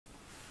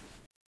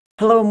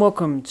Hello and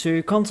welcome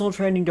to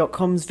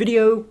consoletraining.com's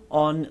video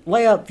on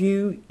layout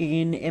view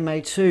in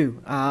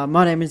MA2.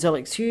 My name is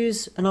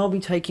Alex.H and I'll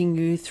be taking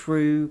you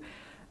through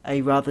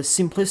a rather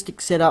simplistic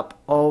setup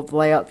of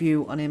layout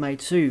view on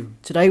MA2.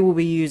 Today we'll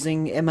be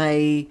using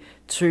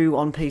MA2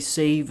 on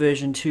PC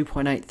version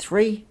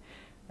 2.83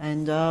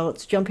 and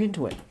let's jump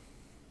into it.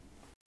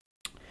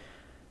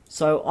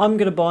 So I'm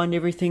going to bind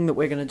everything that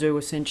we're going to do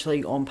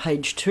essentially on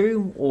page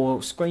 2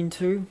 or screen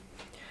 2.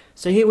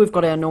 So here we've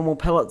got our normal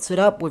palette set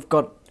up. We've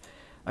got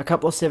a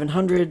couple of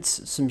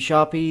 700s, some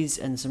Sharpies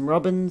and some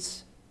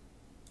Robins.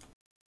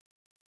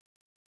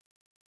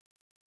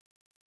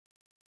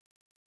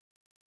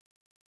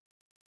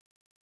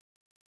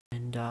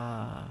 And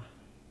I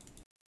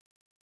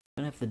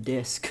don't have the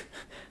desk,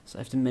 so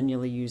I have to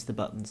manually use the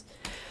buttons.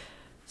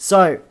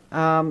 So,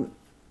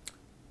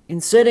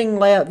 inserting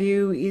layout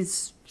view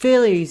is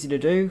fairly easy to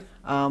do.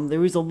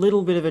 There is a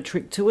little bit of a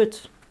trick to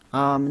it.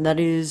 And that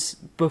is,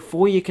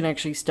 before you can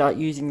actually start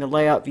using the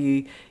layout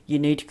view, you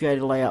need to create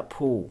a layout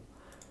pool.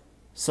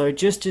 So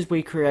just as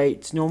we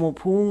create normal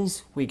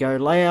pools, we go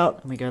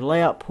layout and we go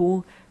layout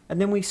pool,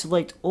 and then we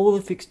select all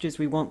the fixtures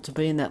we want to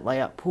be in that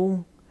layout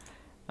pool,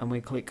 and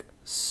we click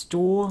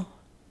store,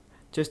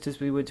 just as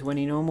we would to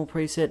any normal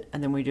preset,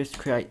 and then we just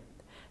create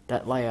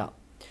that layout.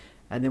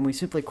 And then we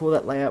simply call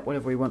that layout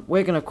whatever we want.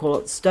 We're going to call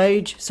it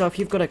stage. So if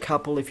you've got a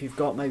couple, if you've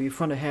got maybe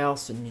front of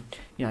house and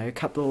a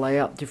couple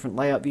of different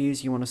layout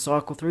views you want to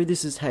cycle through,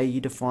 this is how you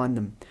define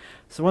them.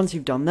 So once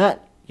you've done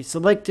that, you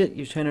select it,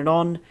 you turn it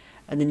on,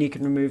 and then you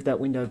can remove that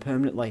window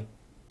permanently.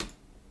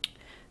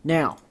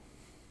 Now,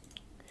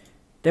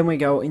 then we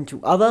go into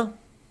other,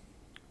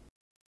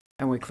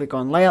 and we click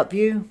on layout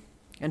view,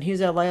 and here's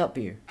our layout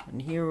view,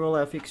 and here are all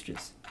our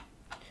fixtures.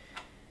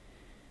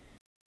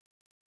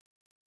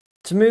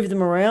 To move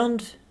them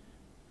around,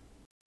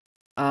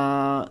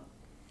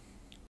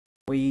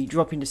 we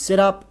drop into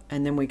setup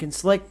and then we can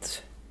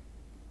select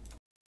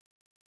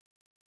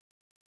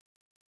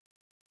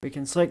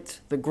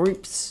the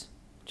groups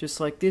just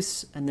like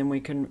this, and then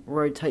we can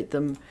rotate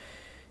them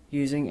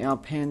using our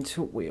pan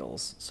tilt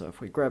wheels. So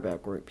if we grab our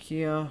group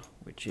here,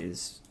 which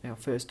is our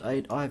first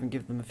 8, I haven't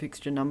given them a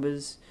fixture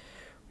numbers,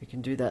 we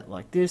can do that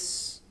like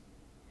this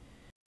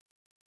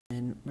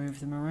and move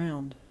them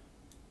around.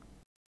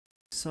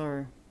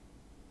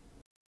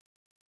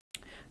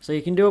 So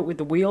you can do it with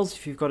the wheels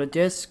if you've got a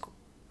desk,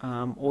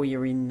 or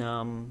you're in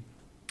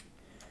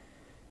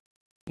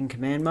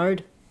command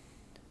mode.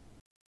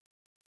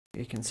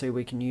 You can see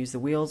we can use the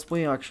wheels.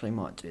 We actually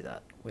might do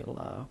that.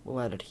 We'll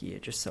add it here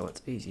just so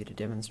it's easier to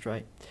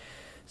demonstrate.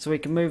 So we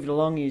can move it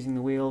along using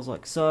the wheels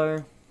like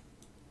so.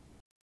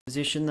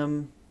 Position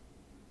them.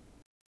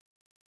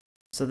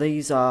 So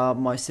these are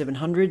my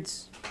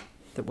 700s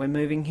that we're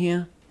moving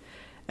here.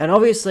 And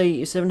obviously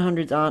your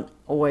 700s aren't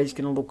always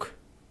going to look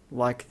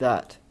like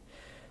that.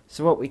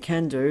 So what we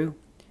can do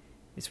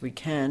is we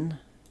can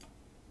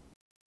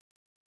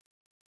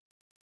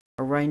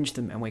arrange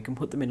them, and we can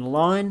put them in a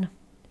line,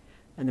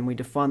 and then we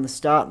define the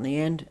start and the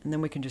end, and then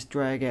we can just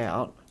drag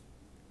out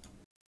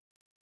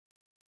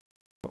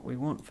what we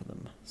want for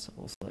them. So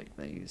we'll select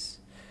these.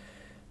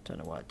 Don't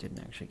know why it didn't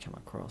actually come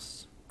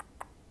across.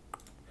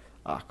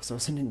 Because I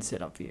wasn't in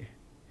setup view.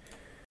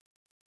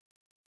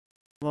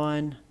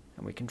 Line,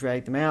 and we can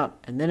drag them out,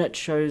 and then it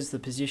shows the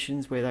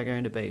positions where they're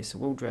going to be. So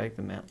we'll drag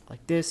them out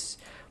like this.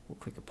 We'll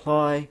click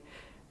apply,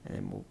 and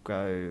then we'll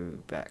go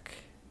back.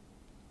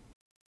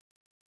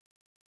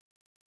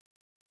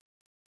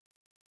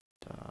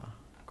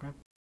 Grab.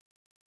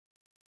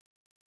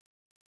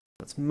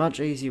 It's much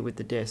easier with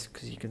the desk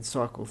because you can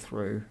cycle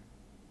through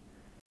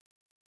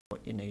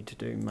what you need to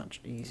do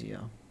much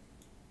easier.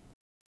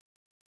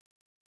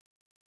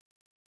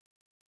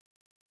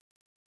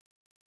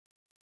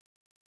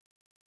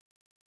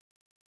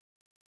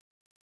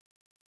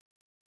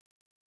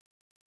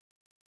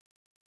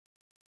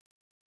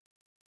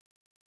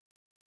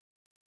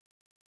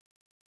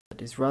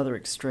 Is rather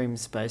extreme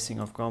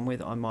spacing I've gone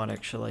with. I might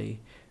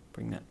actually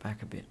bring that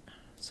back a bit.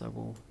 So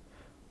we'll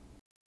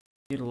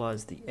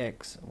utilize the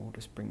X and we'll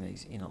just bring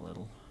these in a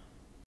little.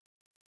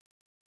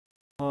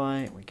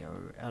 We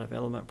go out of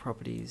element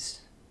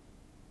properties.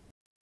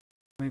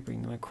 We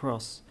bring them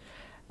across.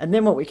 And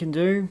then what we can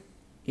do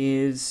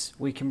is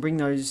we can bring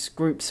those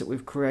groups that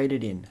we've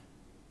created in.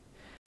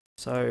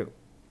 So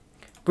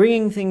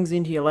bringing things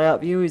into your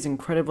layout view is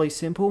incredibly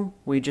simple.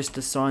 We just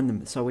assign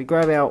them. So we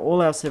grab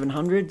all our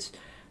 700s,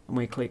 and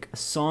we click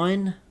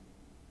assign,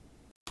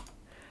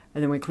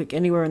 and then we click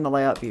anywhere in the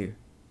layout view,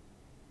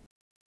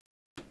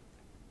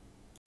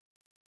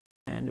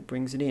 and it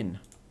brings it in,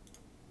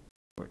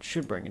 or it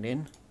should bring it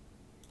in.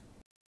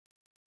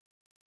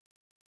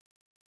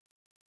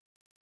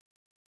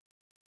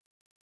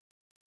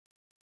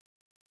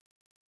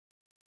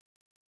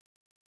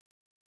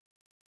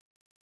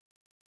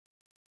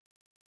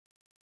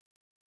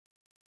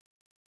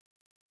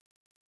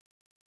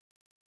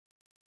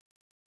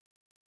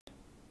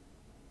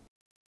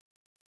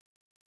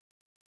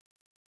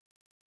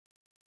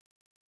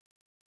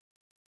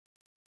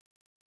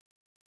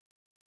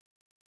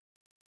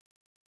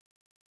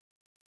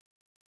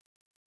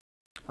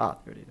 Ah,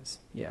 there it is.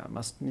 Yeah, I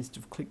must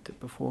have clicked it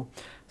before.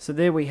 So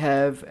there we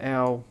have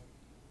our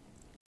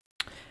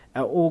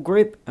all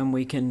group, and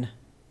we can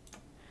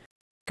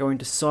go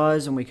into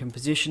size and we can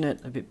position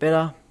it a bit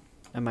better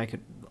and make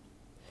it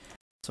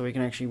so we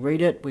can actually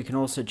read it. We can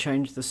also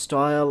change the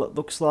style it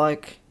looks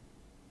like,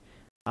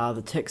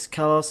 the text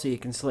color, so you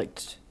can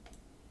select,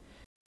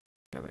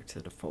 go back to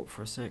the default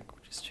for a sec,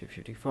 which is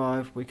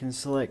 255. We can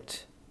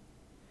select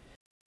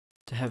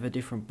to have a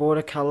different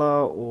border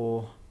color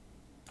or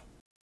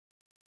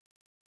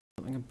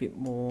something a bit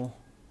more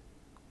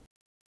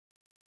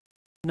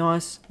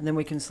nice, and then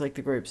we can select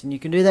the groups, and you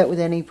can do that with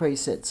any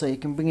preset. So you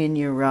can bring in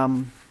your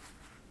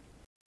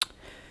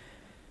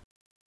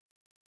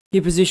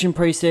position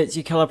presets,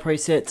 your color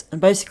presets, and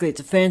basically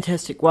it's a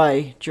fantastic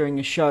way during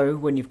a show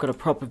when you've got a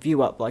proper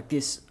view up like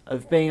this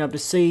of being able to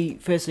see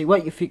firstly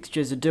what your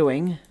fixtures are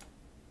doing,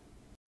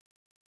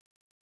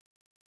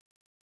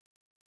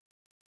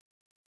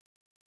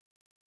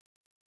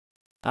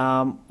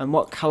 and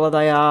what color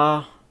they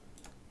are,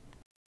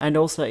 and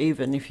also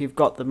even if you've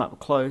got them up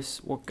close,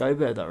 what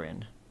gobo they're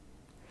in.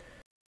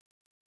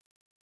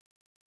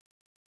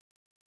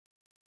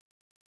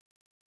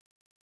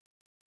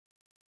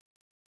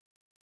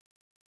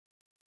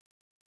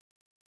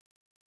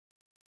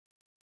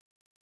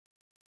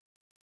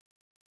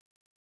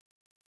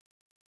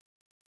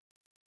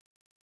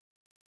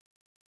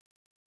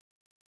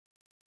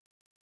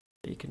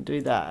 You can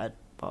do that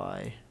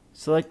by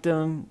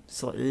selecting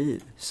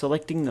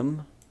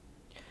them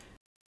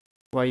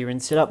while you're in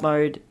setup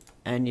mode,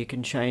 and you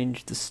can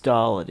change the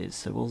style it is.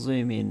 So we'll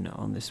zoom in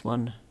on this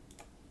one.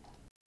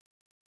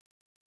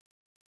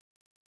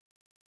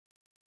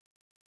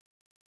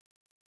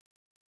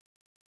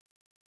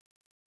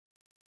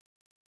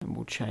 And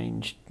we'll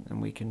change,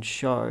 and we can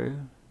show,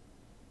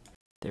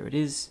 there it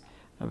is,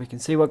 and we can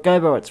see what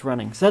gobo it's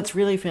running. So that's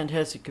really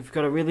fantastic if you've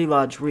got a really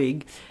large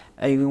rig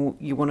and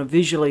you want to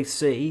visually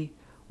see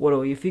what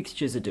all your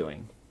fixtures are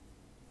doing.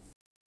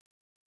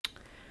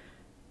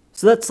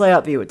 So that's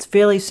layout view. It's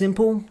fairly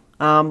simple.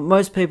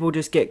 Most people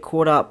just get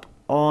caught up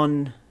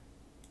on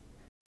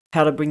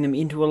how to bring them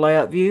into a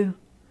layout view.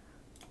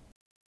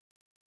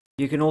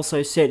 You can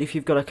also set, if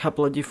you've got a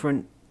couple of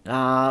different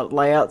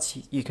layouts,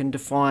 you can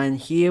define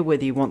here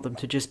whether you want them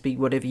to just be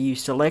whatever you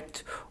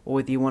select or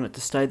whether you want it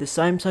to stay the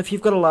same. So if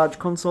you've got a large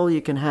console,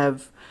 you can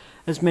have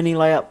as many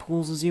layout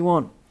pools as you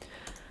want.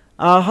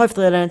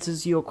 Hopefully that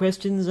answers your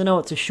questions. I know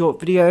it's a short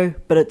video,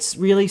 but it's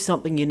really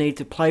something you need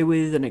to play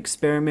with and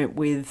experiment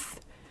with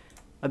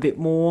a bit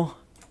more.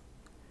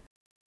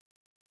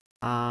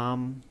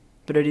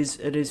 But it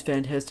is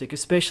fantastic,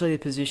 especially the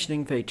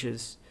positioning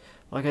features.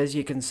 Like, as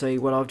you can see,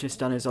 what I've just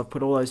done is I've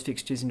put all those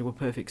fixtures into a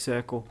perfect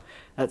circle.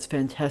 That's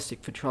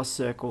fantastic for truss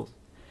circles.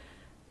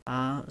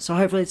 So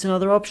hopefully it's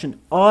another option.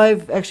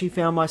 I've actually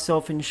found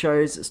myself in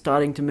shows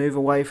starting to move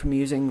away from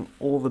using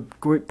all the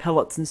group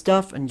palettes and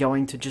stuff and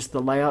going to just the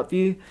layout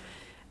view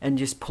and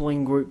just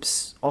pulling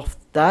groups off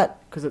that,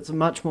 because it's a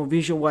much more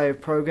visual way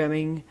of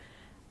programming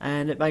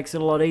and it makes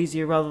it a lot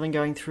easier rather than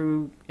going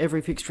through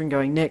every fixture and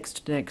going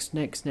next, next,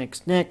 next,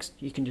 next, next.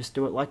 You can just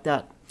do it like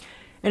that.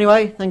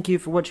 Anyway, thank you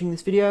for watching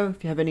this video.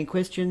 If you have any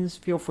questions,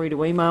 feel free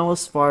to email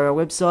us via our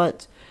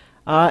website.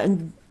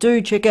 And do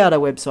check out our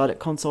website at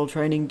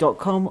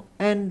consoletraining.com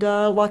and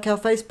like our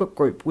Facebook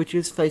group, which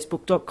is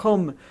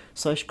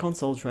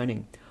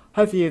facebook.com/consoletraining.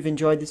 Hopefully you've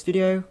enjoyed this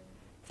video.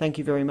 Thank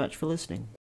you very much for listening.